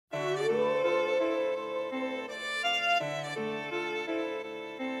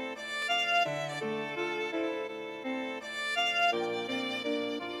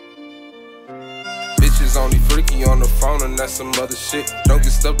Niggas only freaky on the phone and that's some other shit. Don't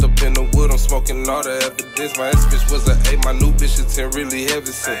get stuffed up in the wood, I'm smoking all the evidence. My ex bitch was a 8, my new bitch is 10, really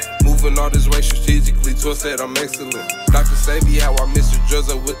heavy sent. Moving all this weight strategically towards that I'm excellent. Dr. Savvy, how I miss your drugs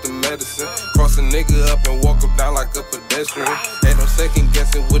up with the medicine. Cross a nigga up and walk him down like a pedestrian. Ain't no second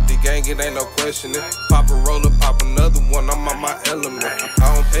guessing with the gang, it ain't no questioning. Pop a roller, pop another one, I'm on my element.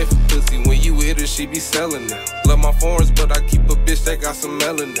 I don't pay for pussy, when you hit her, she be selling it. Love my foreigns, but I keep a bitch that got some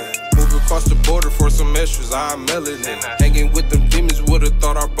melanin. Move across the border for some extras, I'm melanin. Hanging with them demons, would've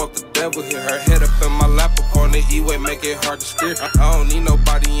thought I brought the devil here. Her head up in my lap up on the E-way, make it hard to steer. I don't need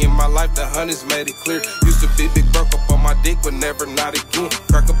nobody in my life, the hunters made it clear. Used to be big broke up on my dick, but never not again.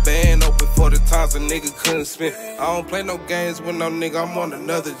 Crack a band open for the times a nigga couldn't spend. I don't play no games with no nigga, I'm on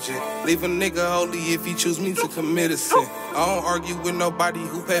another jet. Leave a nigga holy if he choose me to commit a sin. I don't argue with nobody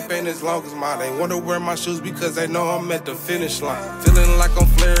who pay pain as long as mine. They wanna wear my shoes because they know I'm at the finish line. Feeling like I'm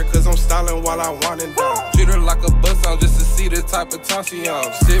flaring cause I'm styling while I winding down. Treat her like a bus on just to see the type of time she on.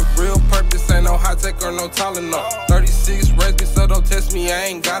 Shit real purpose, ain't no high tech or no Tylenol. 36 raised me so don't test me, I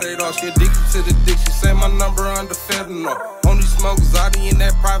ain't got it all. She addicted to the dick, she say my number under fentanyl. Only smoke Zodi in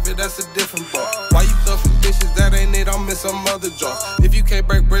that private, that's a different ball. Why you cuffing bitches, that ain't it, I'm in some other jaw. If you can't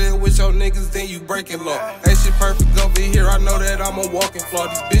break bread with your niggas, then you breaking law. Ain't shit perfect over here, I know that I'm a walking flaw.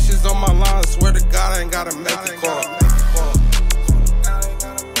 These bitches on my line, swear to God I ain't gotta make a call.